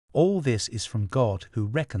All this is from God, who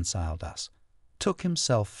reconciled us, took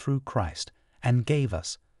himself through Christ, and gave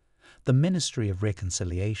us the ministry of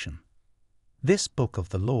reconciliation. This book of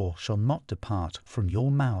the law shall not depart from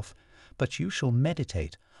your mouth, but you shall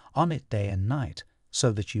meditate on it day and night,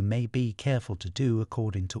 so that you may be careful to do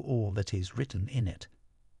according to all that is written in it.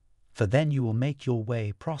 For then you will make your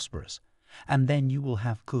way prosperous, and then you will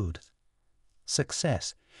have good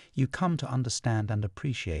success. You come to understand and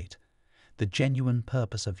appreciate the genuine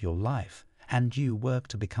purpose of your life, and you work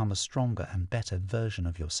to become a stronger and better version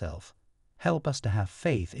of yourself. Help us to have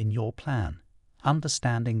faith in your plan,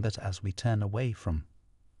 understanding that as we turn away from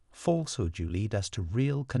falsehood, you lead us to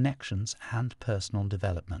real connections and personal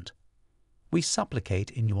development. We supplicate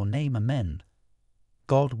in your name, amen.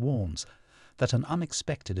 God warns that an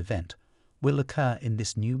unexpected event will occur in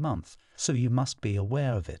this new month, so you must be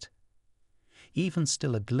aware of it. Even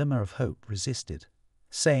still, a glimmer of hope resisted,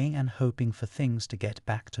 saying and hoping for things to get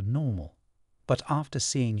back to normal. But after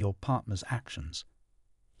seeing your partner's actions,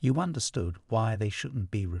 you understood why they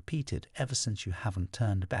shouldn't be repeated. Ever since, you haven't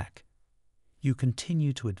turned back. You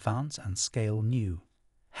continue to advance and scale new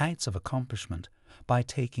heights of accomplishment by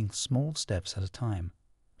taking small steps at a time.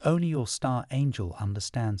 Only your star angel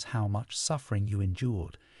understands how much suffering you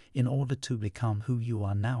endured in order to become who you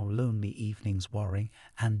are now. Lonely evenings, worrying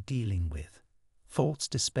and dealing with thoughts,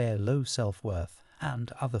 despair, low self-worth,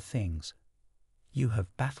 and other things. You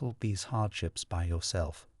have battled these hardships by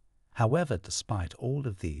yourself. However, despite all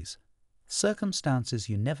of these circumstances,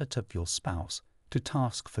 you never took your spouse to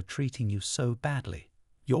task for treating you so badly.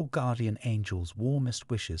 Your guardian angel's warmest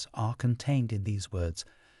wishes are contained in these words.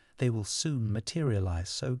 They will soon materialize,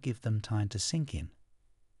 so give them time to sink in.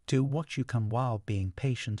 Do what you can while being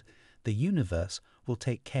patient. The universe will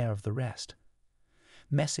take care of the rest.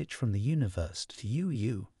 Message from the universe to you.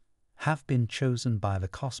 You have been chosen by the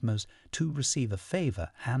cosmos to receive a favor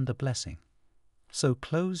and a blessing. So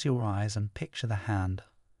close your eyes and picture the hand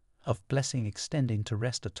of blessing extending to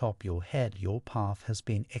rest atop your head. Your path has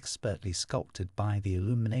been expertly sculpted by the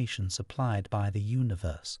illumination supplied by the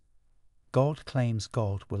universe. God claims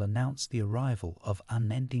God will announce the arrival of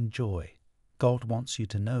unending joy. God wants you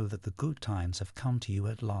to know that the good times have come to you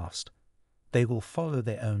at last. They will follow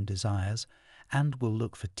their own desires and will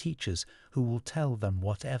look for teachers who will tell them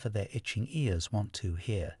whatever their itching ears want to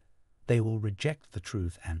hear. They will reject the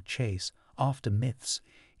truth and chase after myths.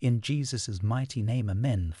 In Jesus' mighty name,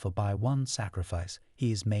 amen. For by one sacrifice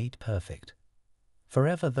he is made perfect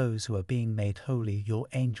forever those who are being made holy. Your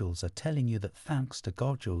angels are telling you that thanks to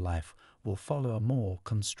God, your life will follow a more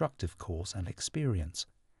constructive course and experience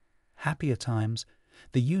happier times.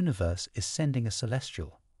 The universe is sending a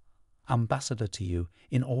celestial ambassador to you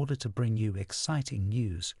in order to bring you exciting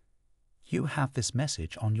news. You have this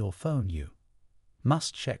message on your phone. You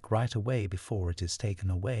must check right away before it is taken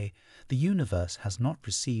away. The universe has not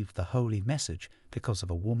received the holy message because of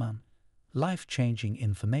a woman. Life-changing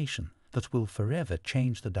information that will forever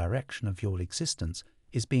change the direction of your existence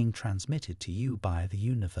is being transmitted to you by the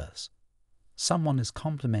universe. Someone is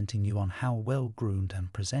complimenting you on how well-groomed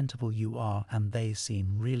and presentable you are, and they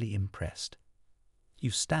seem really impressed.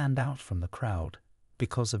 You stand out from the crowd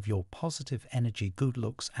because of your positive energy, good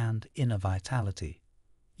looks, and inner vitality.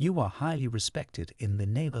 You are highly respected in the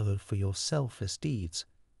neighborhood for your selfless deeds.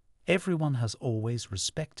 Everyone has always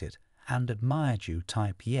respected and admired you.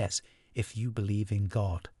 Type yes if you believe in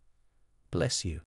God. Bless you.